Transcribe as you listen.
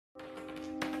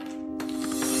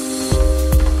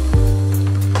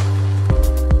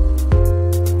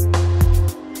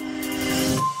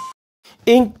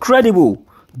Incredible.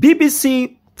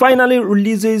 BBC finally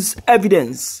releases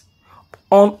evidence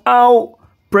on how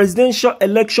presidential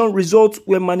election results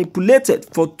were manipulated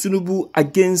for Tinubu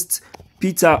against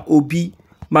Peter Obi.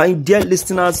 My dear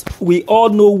listeners, we all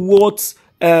know what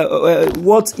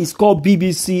is called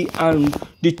BBC and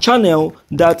the channel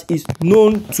that is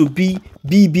known to be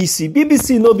BBC.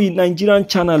 BBC no be Nigerian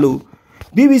channel.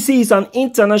 BBC is an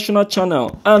international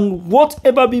channel, and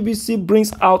whatever BBC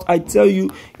brings out, I tell you,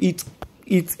 it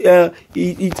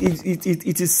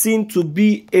is seen to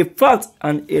be a fact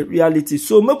and a reality.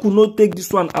 So make we not take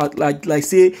this one out like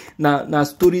say na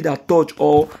story that touch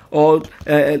or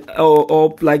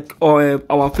like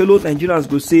our fellow Nigerians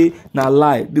go say na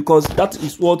lie, because that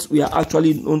is what we are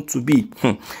actually known to be.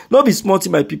 Not be smart,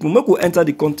 my people. Make we enter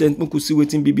the content. Make we see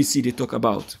what in BBC they talk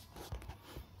about.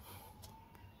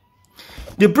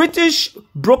 The British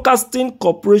Broadcasting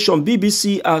Corporation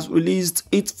BBC has released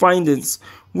its findings,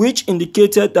 which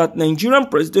indicated that Nigerian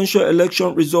presidential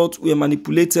election results were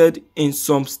manipulated in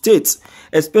some states,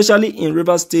 especially in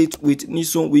Rivers State with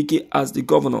Nyesom Wike as the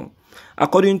governor.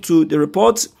 According to the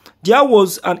report, there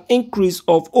was an increase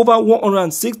of over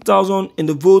 106,000 in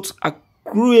the votes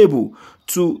accruable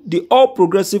to the All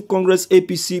Progressive Congress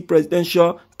APC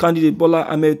presidential candidate Bola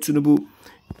Ahmed Tinubu.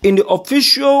 In the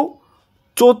official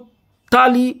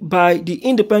tally by the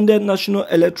Independent National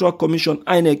Electoral Commission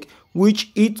 (INEC), which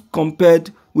it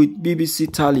compared with BBC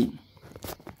tally.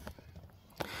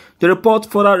 The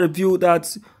report further revealed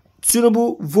that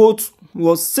Tinubu vote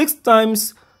was 6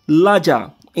 times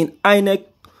larger in INEC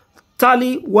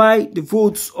tally, while the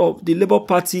votes of the Labour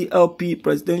Party LP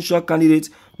presidential candidate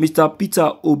Mr.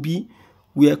 Peter Obi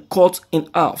were cut in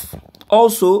half.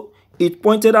 Also, it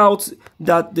pointed out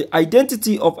that the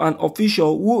identity of an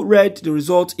official who read the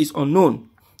result is unknown.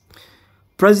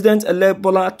 President-elect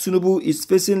Bola Tinubu is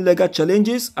facing legal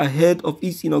challenges ahead of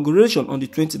his inauguration on the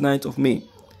 29th of May.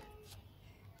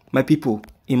 My people,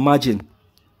 imagine.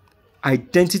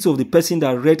 Identity of the person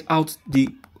that read out the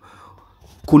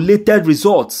collated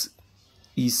results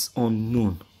is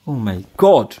unknown. Oh my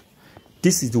God.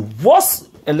 This is the worst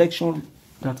election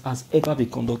that has ever been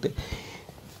conducted.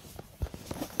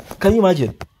 Can you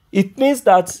imagine? It means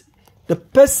that the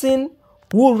person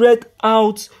who read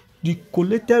out the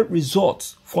collated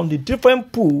results from the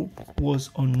different pool was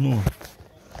unknown.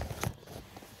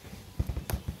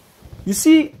 You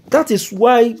see, that is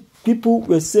why people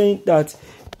were saying that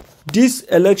this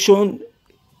election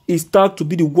is thought to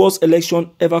be the worst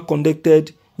election ever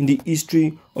conducted in the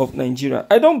history of Nigeria.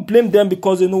 I don't blame them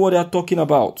because they know what they are talking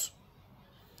about.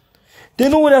 They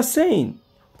know what they are saying.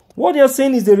 What they are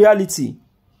saying is the reality.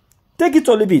 Take it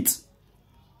or leave it.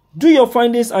 Do your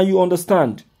findings and you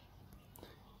understand.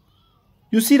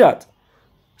 You see that?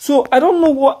 So I don't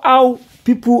know how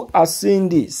people are saying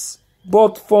this,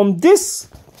 but from this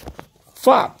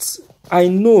fact, I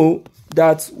know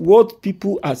that what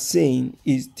people are saying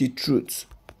is the truth.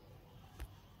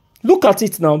 Look at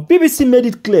it now. BBC made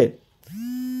it clear.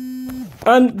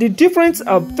 And the difference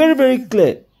are very, very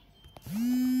clear.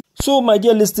 So, my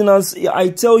dear listeners, I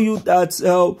tell you that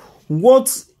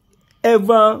whatever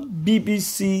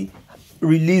BBC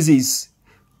releases,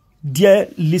 dear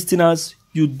listeners,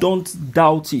 you don't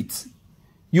doubt it.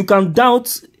 You can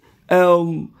doubt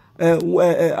our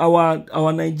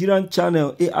Nigerian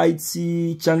channel,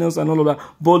 AIT channels and all of that,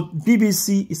 but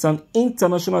BBC is an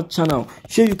international channel.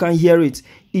 Sure, you can hear it.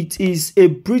 It is a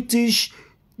British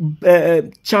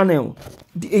channel.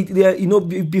 You know,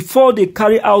 before they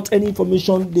carry out any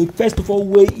information, they first of all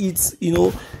weigh it. You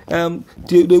know,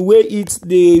 they weigh it.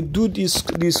 They do this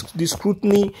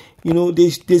scrutiny. You know, they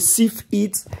sift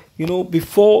it. You know,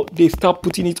 before they start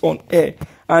putting it on air.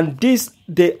 And this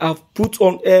they have put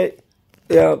on air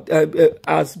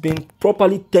has been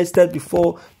properly tested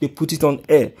before they put it on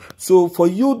air. So for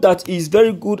you that is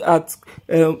very good at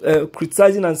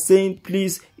criticizing and saying,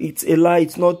 please, it's a lie,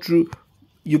 it's not true,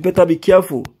 you better be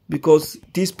careful, because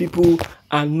these people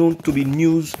are known to be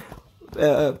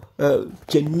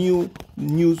genuine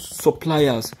news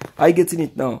suppliers. Are you getting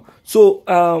it now? So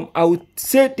I would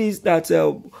say this, that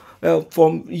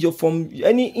from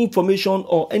any information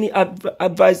or any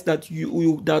advice that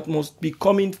that must be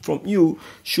coming from you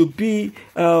should be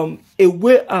a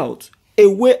way out.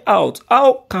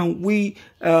 How can we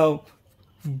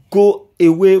go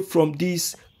away from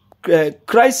this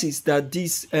crisis that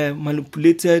this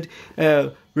manipulated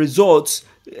results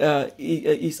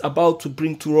is about to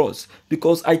bring to us?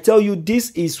 Because I tell you,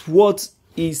 this is what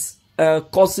is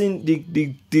causing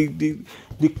the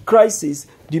crisis,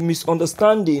 the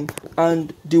misunderstanding,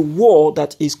 and the war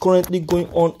that is currently going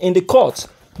on in the courts.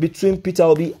 between Peter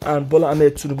Obi and Bola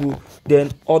Ahmed Tinubu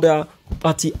than other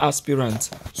party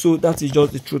aspirants. So that is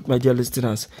just the truth, my dear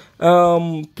listeners.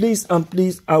 Please,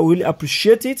 I really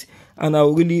appreciate it, and I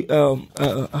really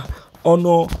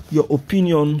honor your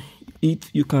opinion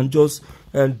if you can just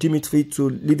deem it fit to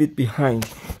leave it behind.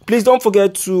 Please don't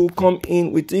forget to come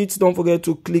in with it. Don't forget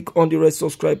to click on the red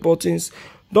subscribe buttons.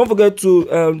 Don't forget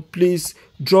to please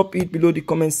drop it below the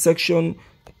comment section.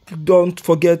 Don't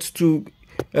forget to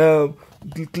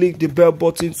click the bell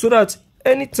button so that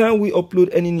anytime we upload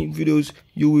any new videos,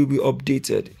 you will be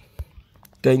updated.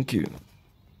 Thank you.